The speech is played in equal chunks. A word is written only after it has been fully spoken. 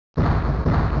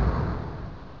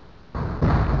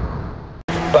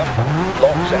bump,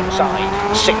 longs inside,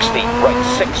 60, right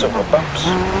 6 over bumps,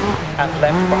 and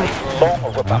left 5 long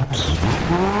over bumps.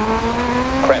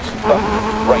 Crest bump,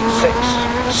 right 6,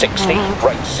 60,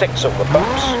 right 6 over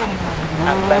bumps,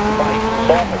 and left 5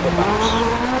 long over bumps.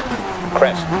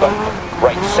 Crest bump,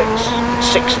 right 6,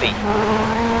 60,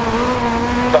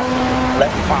 bump,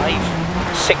 left 5,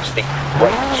 60,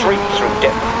 right 3 through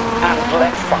dip, and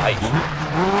left 5,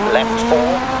 left 4,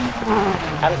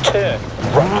 and turn,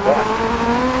 right 1,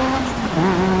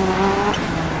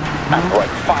 and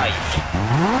right 5,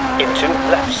 into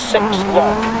left 6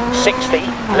 long, 60,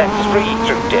 left 3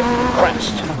 through dip,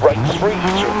 crest, right 3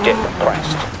 through dip,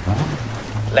 crest,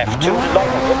 left 2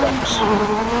 long over bumps,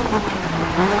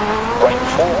 right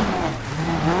 4,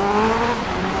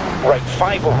 right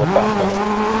 5 over bump,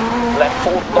 left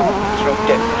 4 long through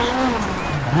dips,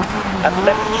 and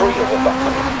left 3 over bump,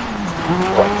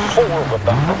 right 4 over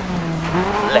bump,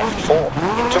 left 4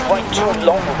 into right 2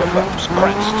 long over bumps,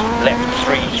 crest, left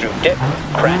 3 through dip,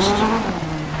 crest,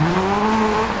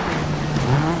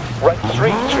 right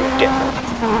 3 through dip,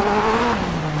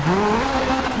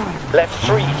 left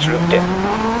 3 through dip,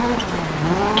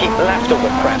 keep left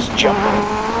over crest, jump,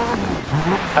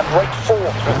 and right 4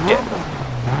 through dip,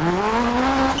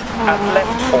 and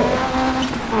left 4,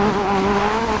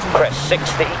 crest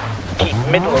 60, keep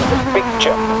middle of the big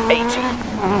jump, 80,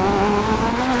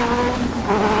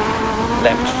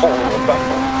 left 4 over bump,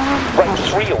 right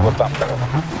 3 over bump,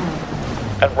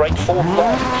 and right 4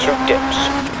 long through dips,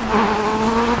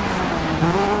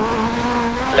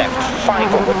 left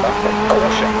 5 over bump,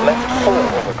 caution, left 4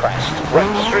 over crest,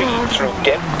 right 3 through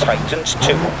dip, tightens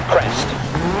 2, crest,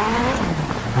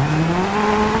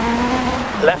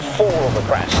 left 4 over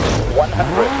crest,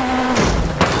 100,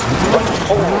 right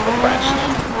 4 over crest,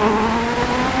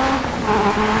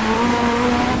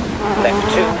 left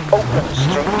 2 opens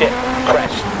through dip,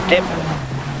 crest, dip,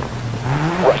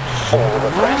 right 4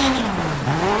 over crest,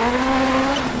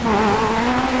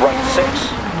 right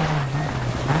 6,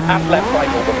 and left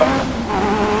 5 over bump,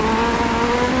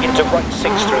 into right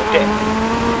 6 through dip,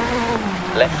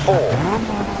 left 4,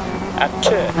 and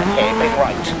turn hairpin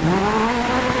right,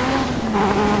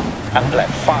 and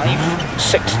left 5,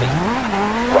 60,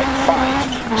 right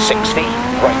 5, 60,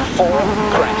 right 4,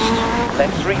 crest,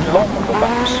 left 3 long over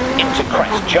bumps, into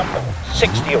crest jump,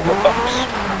 60 over bumps,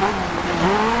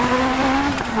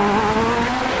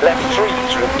 left 3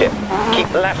 through dip, keep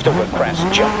left over crest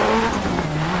jump,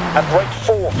 and right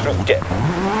 4 through dip,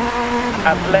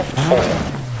 and left 4,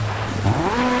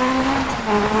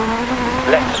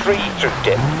 left 3 through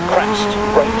dip, crest,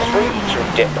 right 3 through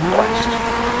dip, crest,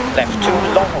 left 2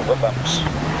 long over bumps,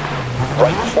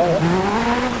 right 4,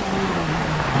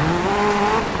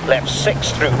 left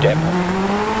 6 through dip,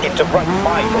 into right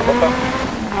 5 over bump,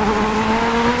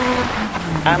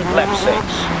 and left 6,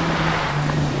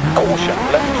 caution,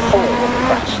 left 4 over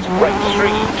crest, right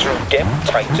 3 through dip,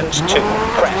 tightens 2,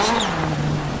 crest,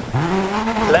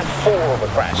 left 4 over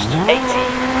crest, 80,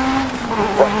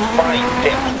 right 5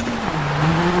 dip,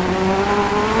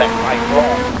 left 5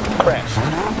 long, crest,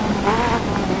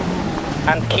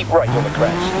 and keep right over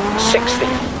crest, 60,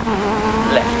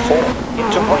 left 4,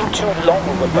 into right 2 long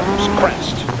over bumps,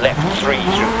 crest, left 3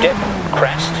 through dip,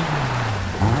 crest,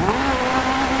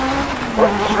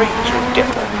 right 3 through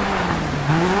dip,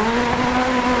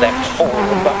 left 4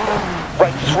 over bump,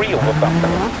 right 3 over bump,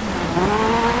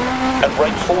 and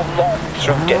right 4 long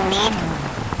through dips,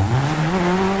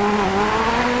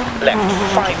 left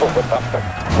 5 over bump,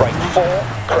 right 4,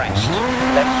 crest,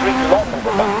 left 3 long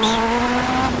over bumps,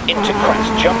 into crest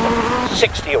jump,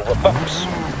 60 over bumps,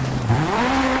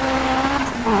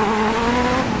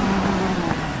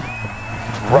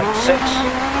 right 6,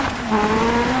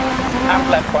 and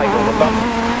left 5 over bump,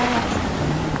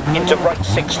 into right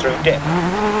 6 through dip,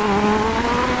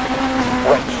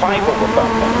 right 5 over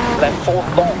bump, left 4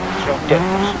 long through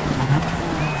dips,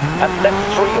 and left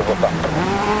 3 over bump,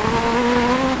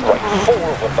 right 4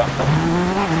 over bump,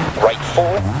 right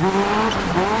 4,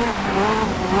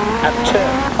 and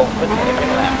turn, open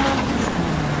hairpin left,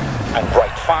 and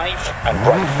right 5, and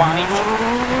right 5,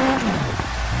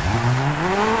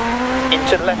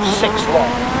 into left 6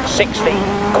 long, 60,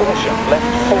 caution,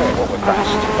 left 4 over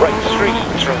crest, right 3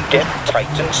 through dip,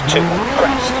 tightens 2,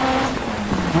 crest,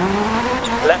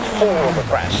 left 4 over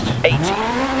crest, 80,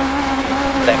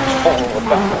 left 4 over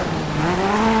bump,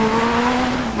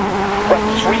 right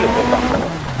 3 over bump,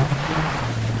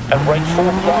 and right 4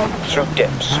 long through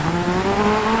dips,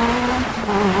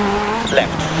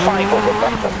 left 5 over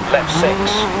bump, left 6,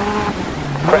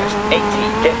 crest 80,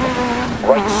 dip,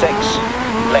 right 6,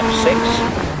 left 6,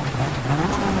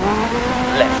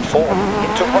 left 4,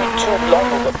 into right 2 long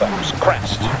over bumps,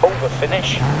 crest, over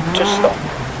finish, to stop.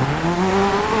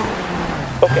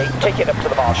 Okay, take it up to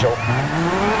the marshal.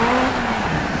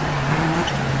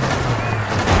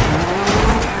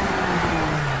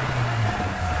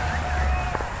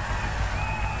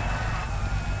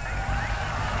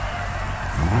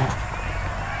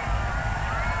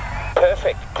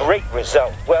 Perfect, great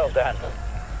result, well done.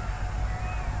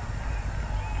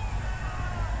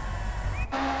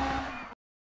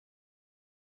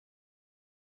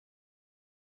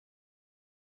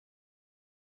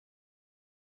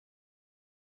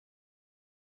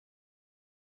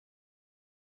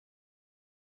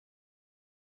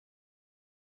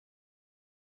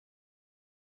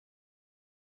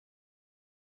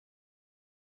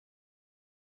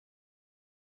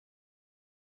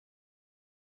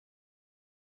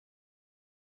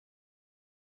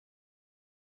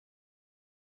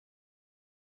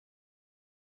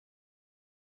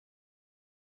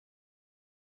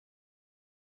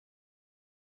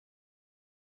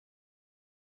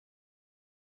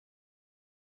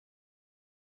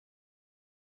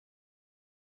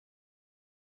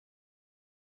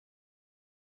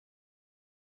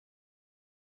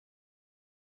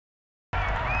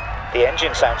 The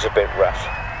engine sounds a bit rough.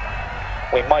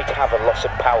 We might have a loss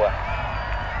of power.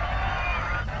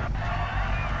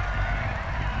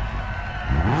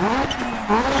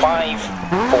 Five,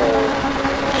 four,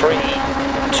 three,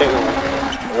 two,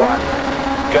 one,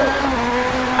 go.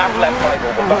 And left 5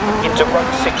 over bump into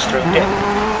right 6 through dip.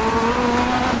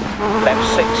 Left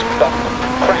 6 bump,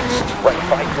 crest, right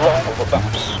 5 long over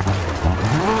bumps.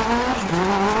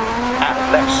 And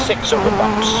left 6 over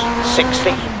bumps,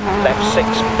 60, left 6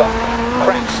 bump,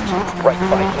 crest, right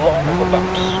 5 long over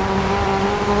bumps.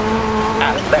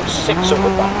 And left 6 over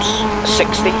bumps,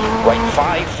 60, right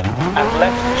 5, and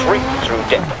left 3 through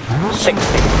dip, 60,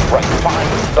 right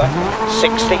 5, bump,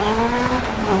 60,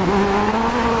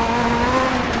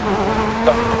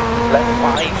 bump, left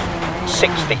 5,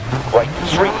 60, right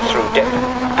 3 through dip,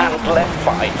 and left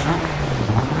 5,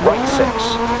 right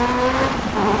 6.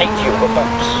 80 over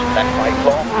bumps, left 5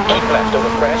 long, keep left over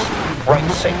crest,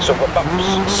 right 6 over bumps,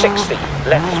 60,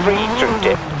 left 3 through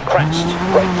dip, crest,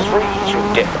 right 3 through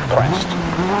dip, crest,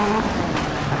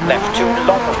 left 2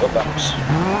 long over bumps,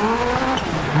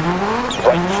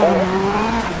 right 4,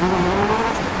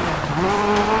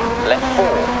 left 4,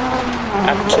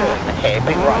 and turn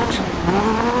hairpin right,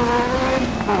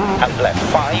 and left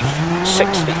 5,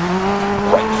 60,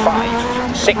 right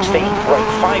 5, 60, right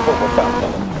 5 over bump,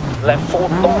 left 4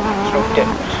 long through dip,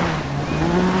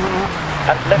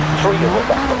 and left 3 over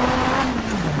bump,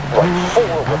 right 4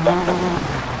 over bump,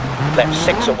 left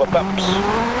 6 over bumps,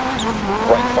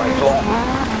 right 5 long,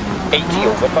 80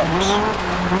 over bumps,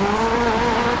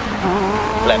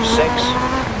 left 6,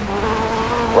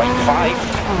 right 5,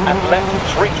 and left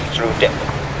 3 through dip,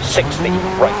 60,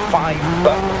 right 5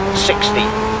 bump, 60,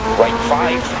 right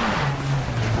 5,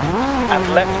 and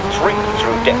left 3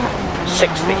 through dip,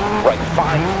 60, right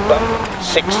 5, bump,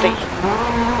 60,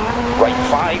 right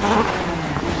 5,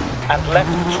 and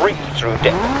left 3 through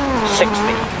dip, 60,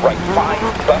 right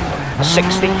 5, bump,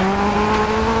 60,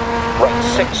 right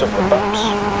 6 over bumps,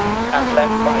 and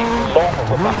left 5 long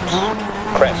over bumps,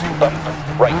 crest, bump,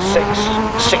 right 6,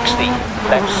 60,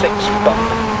 left 6, bump,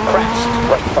 crest,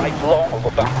 right 5 long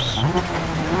over bumps,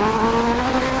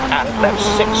 and left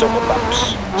 6 over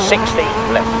bumps, 60,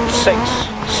 left 6,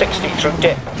 60 through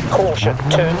dip, caution,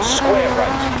 turn square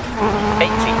right,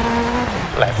 80,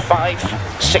 left 5,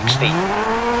 60,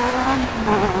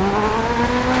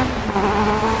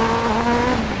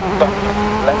 bump,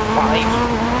 left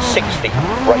 5, 60,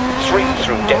 right 3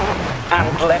 through dip, and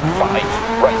left 5,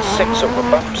 right 6 over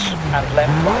bumps, and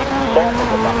left 5 long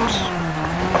over bumps,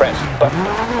 crest, bump,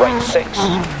 right 6,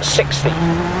 60,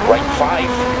 right 5,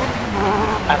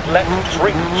 and left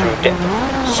 3 through dip,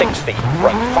 60,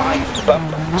 right 5, bump,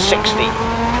 60,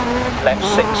 left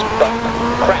 6, bump,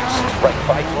 crest, right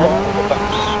 5 long over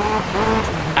bumps,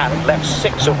 and left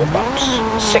 6 over bumps,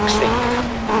 60,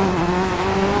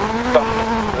 bump,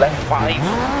 left 5,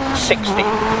 60,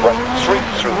 right 3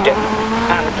 through dip,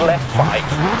 and left 5,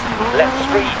 left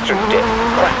 3 through dip,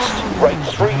 crest, right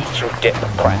 3 through dip,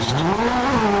 crest,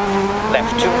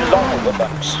 left 2 long over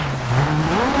bumps,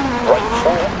 right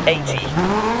 4, 80,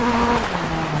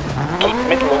 keep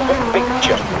middle over big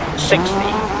jump, 60,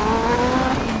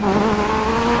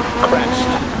 crest,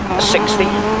 60,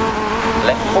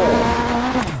 left 4,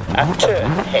 and turn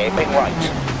hairpin right,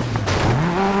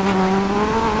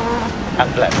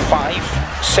 and left 5,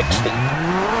 60,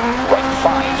 right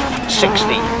 5,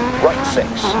 60, right 6,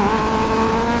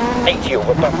 80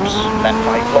 over bumps, left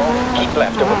 5 long, keep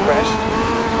left over crest,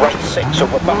 right 6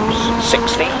 over bumps,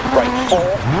 60, right 4,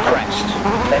 crest.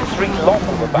 Left 3 long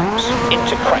over bumps,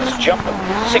 into crest jump,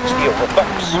 60 over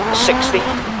bumps, 60.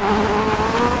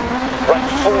 Right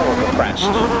 4 over crest.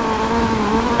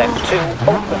 Left 2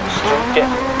 opens through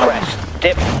dip, crest,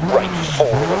 dip, right 4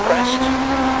 over crest.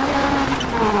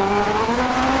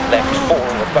 Left 4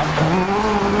 over bumper,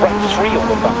 right 3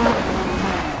 over bumper,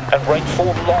 and right 4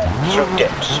 long through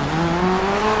dips.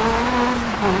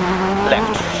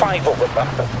 Left 5 over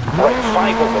bumper, right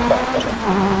 5 over bumper,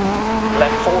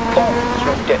 left 4 long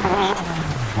through dips,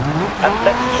 and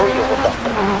left 3 over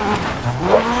bumper,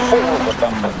 right 4 over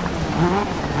bumper,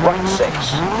 right 6,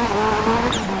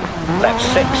 left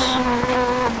 6,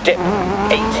 dip,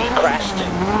 80 crest,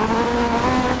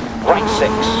 right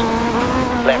 6,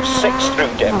 left 6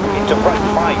 through dip, into right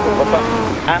 5 over bumper,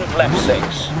 and left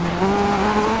 6.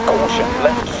 Caution,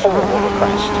 left 4 over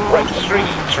crest, right 3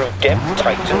 through dip,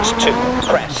 tightens 2,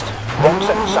 crest, rocks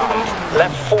outside,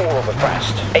 left 4 over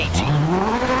crest, 80,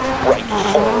 right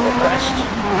 4 over crest,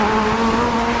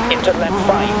 into left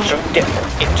 5 through dip,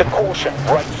 into caution,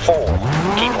 right 4,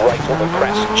 keep right over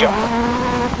crest, jump,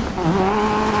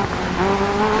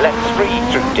 left 3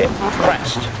 through dip,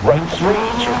 crest, right 3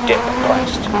 through dip,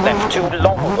 crest, left 2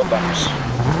 long over bumps,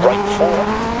 right 4,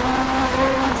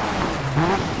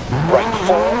 right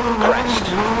 4, crest,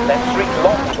 left 3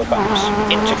 long over bumps,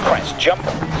 into crest jump,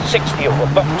 60 over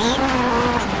bumps,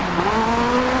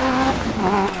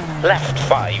 left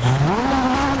 5,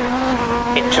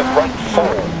 into right 4,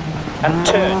 and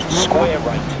turn square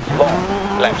right,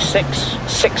 long, left 6,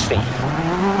 60,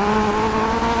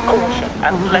 caution,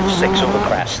 and left 6 over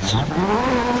crests,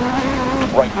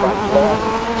 right 5 long,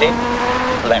 dip,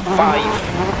 left 5,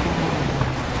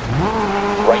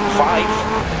 right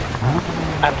 5,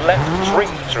 and left 3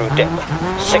 through dip,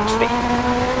 60,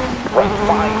 right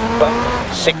 5 bump,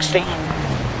 60,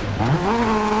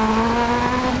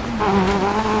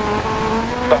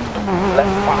 bump,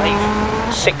 left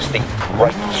 5, 60,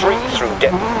 right 3 through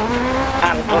dip,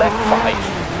 and left 5,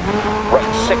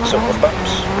 right 6 over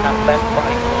bumps, and left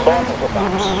 5 long over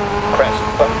bumps, crest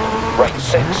bump, right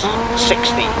 6,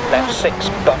 60, left 6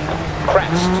 bump,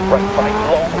 crest, right 5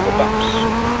 long over bumps,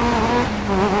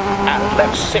 and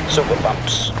left 6 over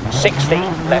bumps, 60,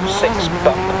 left 6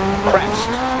 bump, crest,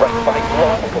 right 5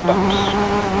 long over bumps,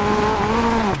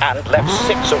 and left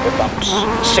 6 over bumps,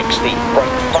 60,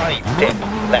 right 5 dip,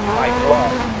 left 5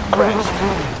 long, crest,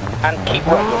 and keep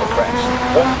right over crest,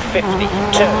 150,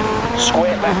 turn,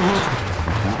 square left,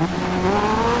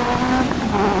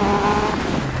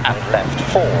 and left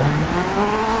 4,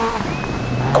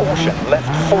 caution,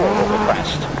 left 4 over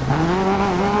crest,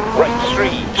 right 3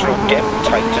 through dip,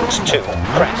 tightens 2,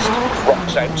 crest,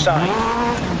 rocks outside,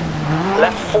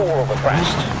 left 4 over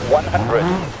crest, 100,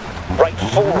 right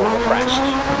 4 over crest,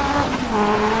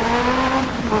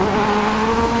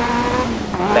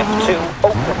 left 2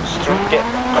 opens through dip,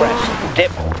 crest,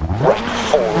 dip, right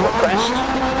 4 over crest,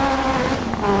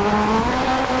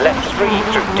 left 3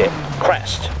 through dip,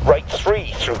 crest, right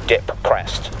 3 through dip,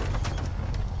 crest,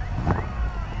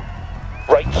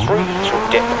 right 3 through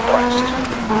dip, crest,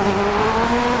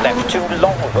 left 2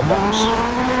 long over bumps,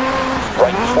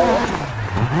 right 4,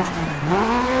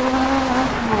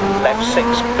 left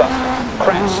 6 bump,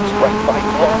 crest, right 5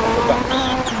 long over bumps,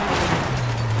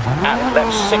 and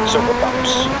left 6 over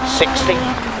bumps, 60,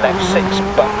 left 6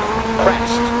 bump,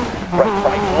 crest, right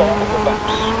 5 long over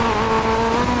bumps,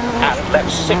 and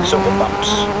left 6 over bumps,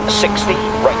 60,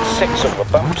 right 6 over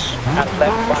bumps, and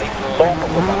left 5 long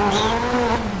over bumps,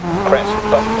 crest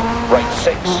bump, right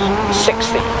 6,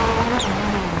 60,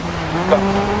 bump,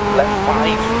 left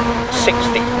 5,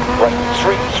 60, right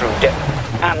 3 through dip,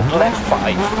 and left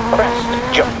 5, crest,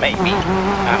 jump maybe,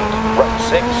 and right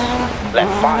 6,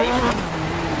 left 5,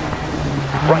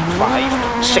 right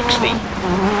 5, 60,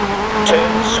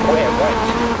 turn square right,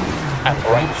 and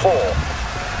right 4,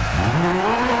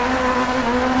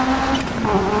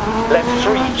 left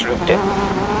 3 through dip,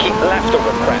 keep left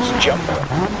over crest, jump,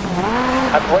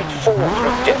 and right 4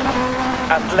 through dip,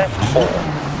 and left 4,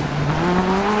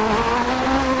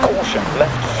 caution,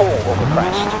 left 4 over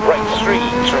crest, right 3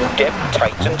 through dip,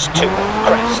 tightens 2,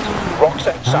 crest, rocks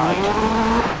outside,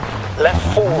 left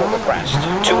 4 over crest,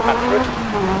 200,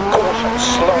 caution,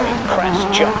 slowing, crest,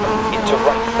 jump, into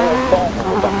right 4 long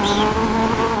over bumps,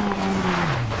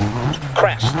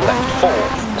 crest, left 4,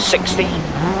 60,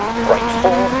 right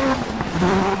 4,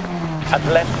 and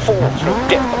left 4 through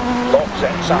dip, logs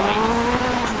outside,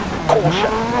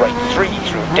 caution, right 3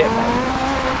 through dip,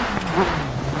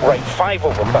 right 5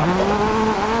 over bump,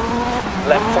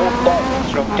 left 4 long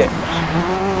through dip,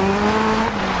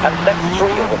 and left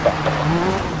 3 over bump,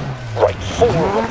 right 4 over